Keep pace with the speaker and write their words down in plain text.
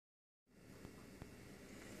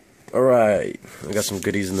Alright, I got some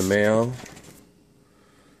goodies in the mail.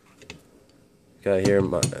 Got here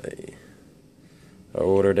I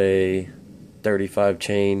ordered a 35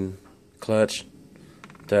 chain clutch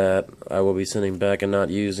that I will be sending back and not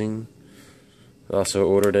using. Also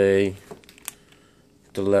ordered a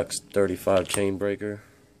deluxe 35 chain breaker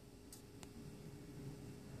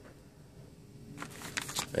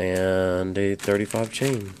and a 35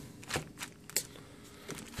 chain,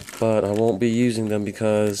 but I won't be using them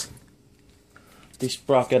because the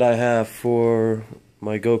sprocket I have for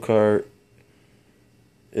my GoKart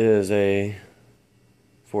is a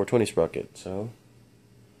 420 sprocket, so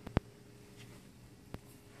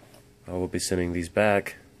I will be sending these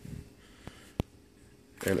back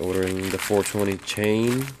and ordering the 420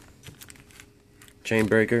 chain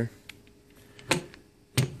breaker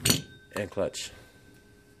and clutch.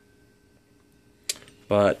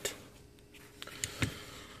 But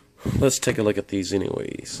let's take a look at these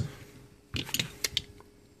anyways.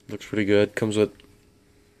 Looks pretty good. Comes with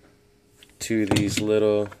two of these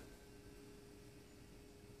little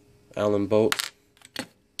Allen bolts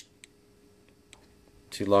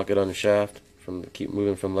to lock it on the shaft from keep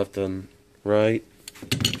moving from left and right.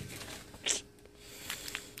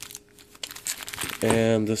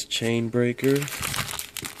 And this chain breaker.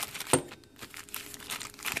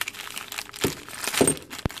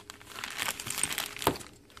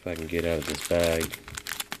 If I can get out of this bag.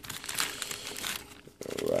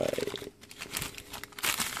 Alright.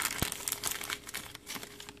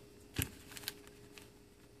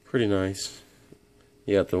 Pretty nice.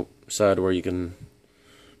 You got the side where you can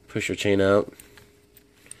push your chain out,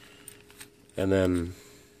 and then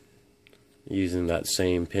using that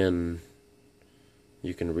same pin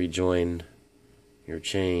you can rejoin your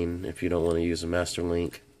chain if you don't want to use a master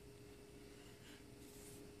link.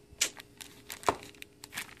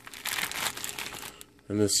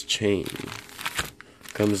 And this chain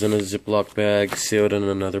comes in a Ziploc bag, sealed in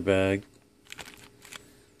another bag.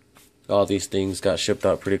 All these things got shipped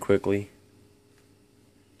out pretty quickly.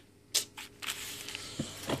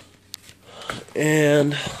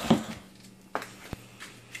 And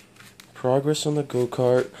progress on the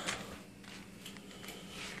GoKart.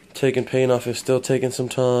 Taking paint off is still taking some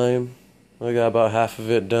time. I got about half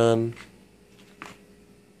of it done,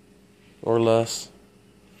 or less.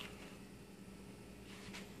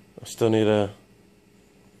 I still need to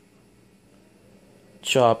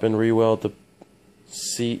chop and re-weld the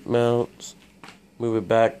seat mounts, move it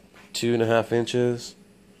back 2.5 inches,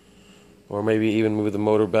 or maybe even move the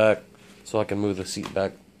motor back so I can move the seat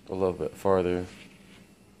back a little bit farther.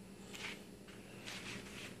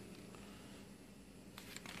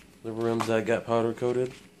 The rims that got powder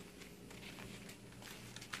coated.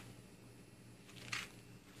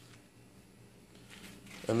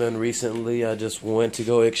 And then recently I just went to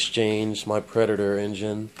go exchange my Predator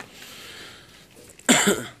engine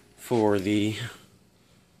for the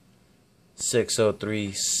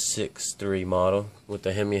 60363 model with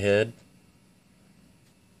the Hemi head.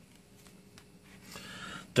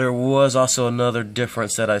 There was also another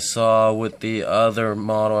difference that I saw with the other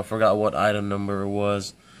model. I forgot what item number it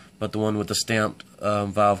was, but the one with the stamped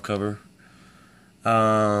valve cover.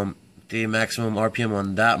 The maximum RPM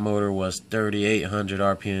on that motor was 3,800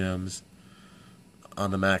 RPMs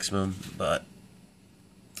on the maximum, but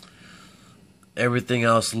everything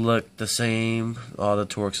else looked the same, all the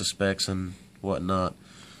torque specs and whatnot.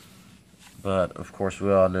 But of course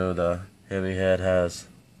we all know the Hemi head has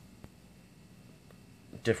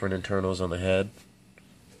different internals on the head.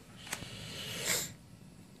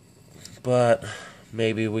 But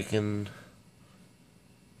maybe we can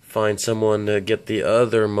find someone to get the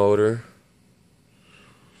other motor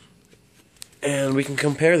and we can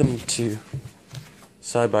compare them to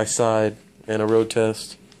side by side in a road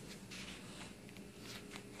test.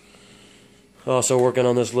 Also working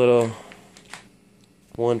on this little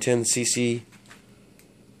 110cc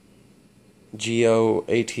Geo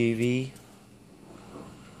ATV.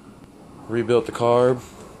 Rebuilt the carb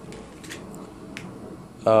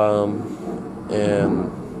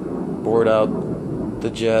and bored out the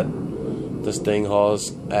jet. This thing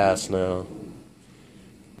hauls ass now.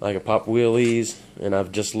 I can pop wheelies, and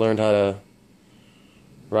I've just learned how to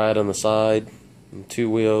ride on the side and 2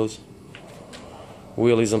 wheels.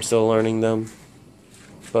 Wheelies, I'm still learning them,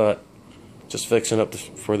 but just fixing up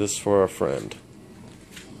for this for a friend.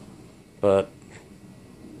 But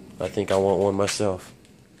I think I want one myself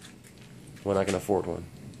when I can afford one.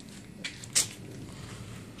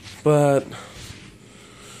 But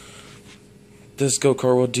this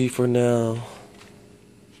GoKart will do for now.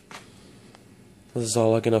 This is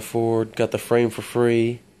all I can afford. Got the frame for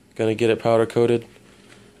free. Gonna get it powder coated.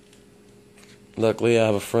 luckily I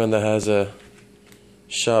have a friend that has a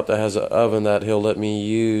shop that has an oven that he'll let me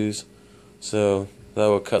use, so that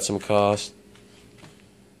will cut some cost.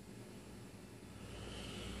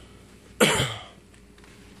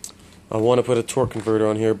 I want to put a torque converter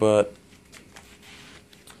on here, but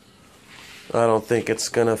I don't think it's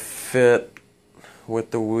gonna fit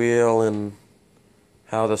with the wheel and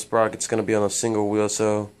how the sprocket's gonna be on a single wheel,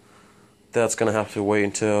 so that's gonna have to wait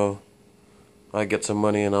until I get some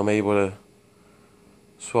money and I'm able to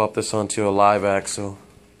swap this onto a live axle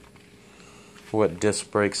with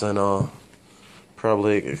disc brakes, and I'll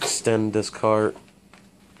probably extend this cart.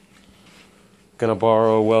 Gonna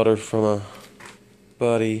borrow a welder from a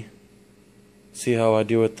buddy, see how I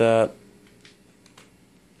do with that.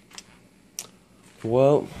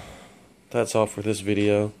 Well, that's all for this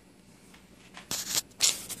video.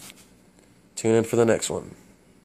 Tune in for the next one.